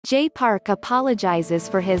Jay Park apologizes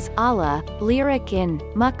for his Allah lyric in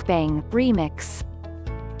Mukkbang remix.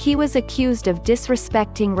 He was accused of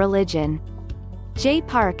disrespecting religion. Jay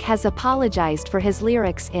Park has apologized for his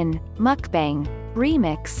lyrics in Mukkbang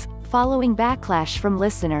remix, following backlash from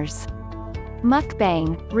listeners.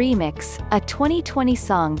 Mukkbang remix, a 2020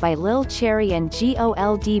 song by Lil Cherry and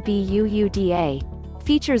GOLDBUUDA,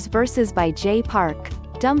 features verses by Jay Park,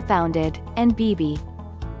 Dumbfoundead, and BIBI.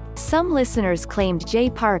 Some listeners claimed Jay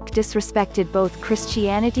Park disrespected both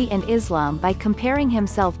Christianity and Islam by comparing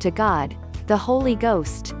himself to God, the Holy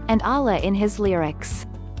Ghost, and Allah in his lyrics.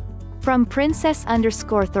 From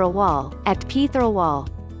Princess_Thirlwall, at P_Thirlwall.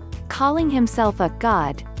 Calling himself a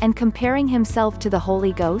God, and comparing himself to the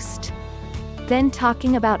Holy Ghost? Then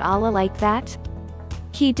talking about Allah like that?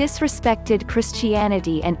 He disrespected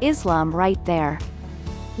Christianity and Islam right there.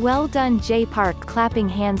 Well done Jay Park. Clapping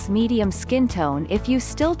hands. Medium skin tone. If you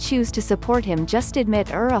still choose to support him, just admit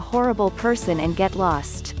you're a horrible person and get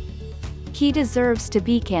lost. He deserves to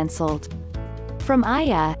be cancelled. From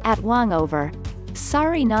Aya, at Wongover.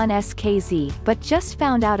 Sorry non-SKZ, but just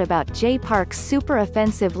found out about Jay Park's super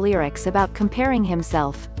offensive lyrics about comparing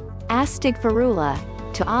himself,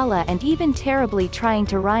 Astagfirullah, to Allah and even terribly trying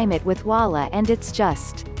to rhyme it with Wallah, and it's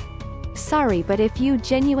just. Sorry, but if you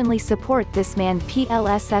genuinely support this man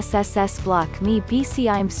PLSSSS block me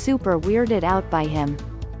BC, I'm super weirded out by him.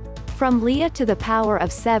 From Leah to the power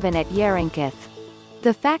of 7 at Yerinkith.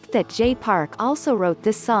 The fact that Jay Park also wrote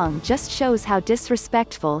this song just shows how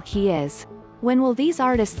disrespectful he is. When will these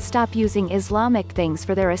artists stop using Islamic things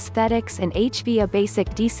for their aesthetics and HV a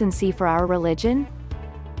basic decency for our religion?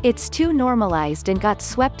 It's too normalized and got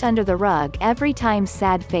swept under the rug every time.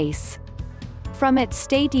 Sad face. From it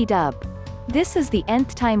Stay D-Dub. This is the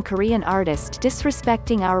nth time Korean artist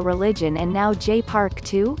disrespecting our religion, and now Jay Park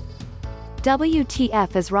too?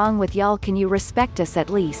 WTF is wrong with y'all? Can you respect us at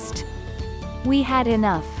least? We had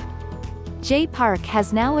enough. Jay Park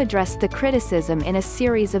has now addressed the criticism in a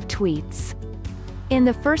series of tweets. In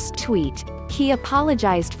the first tweet, he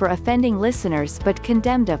apologized for offending listeners but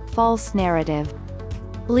condemned a false narrative.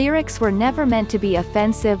 Lyrics were never meant to be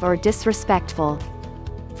offensive or disrespectful.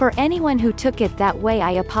 For anyone who took it that way,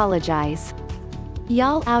 I apologize.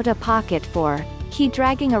 Y'all out of pocket for he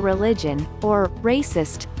dragging a religion, or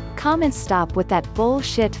racist, comments. Stop with that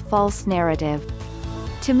bullshit false narrative.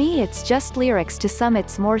 To me it's just lyrics, to some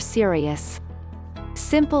it's more serious.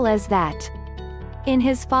 Simple as that. In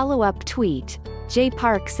his follow-up tweet, Jay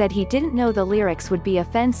Park said he didn't know the lyrics would be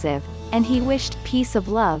offensive, and he wished peace of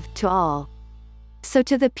love to all. So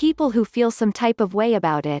to the people who feel some type of way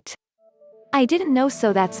about it, I didn't know,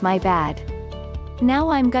 so that's my bad. Now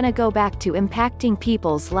I'm gonna go back to impacting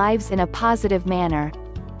people's lives in a positive manner.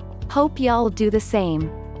 Hope y'all do the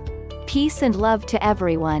same. Peace and love to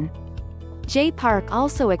everyone. Jay Park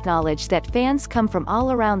also acknowledged that fans come from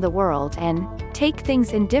all around the world and take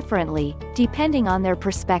things indifferently, depending on their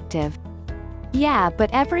perspective. Yeah,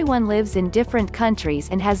 but everyone lives in different countries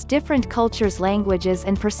and has different cultures, languages,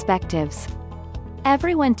 and perspectives.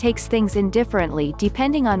 Everyone takes things indifferently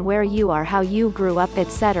depending on where you are, how you grew up,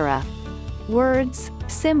 etc. Words,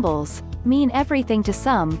 symbols, mean everything to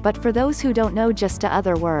some, but for those who don't know, just a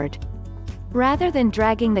other word. Rather than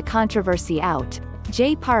dragging the controversy out,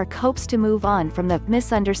 Jay Park hopes to move on from the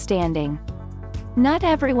misunderstanding. Not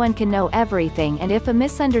everyone can know everything, and if a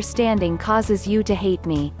misunderstanding causes you to hate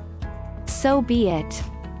me, so be it.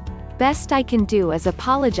 Best I can do is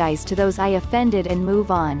apologize to those I offended and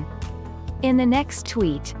move on. In the next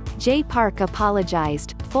tweet, Jay Park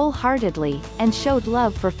apologized, full-heartedly, and showed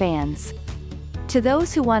love for fans. To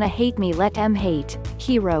those who wanna hate me, let 'em hate,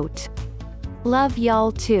 he wrote. Love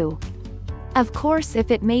y'all too. Of course, if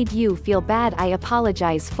it made you feel bad, I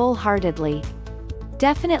apologize full-heartedly.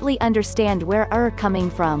 Definitely understand where you're coming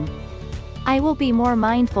from. I will be more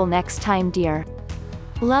mindful next time, dear.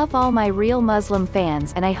 Love all my real Muslim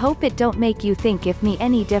fans, and I hope it don't make you think of me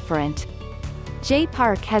any different. Jay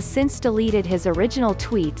Park has since deleted his original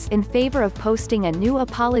tweets in favor of posting a new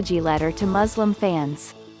apology letter to Muslim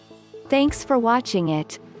fans. Thanks for watching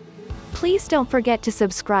it. Please don't forget to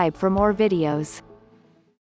subscribe for more videos.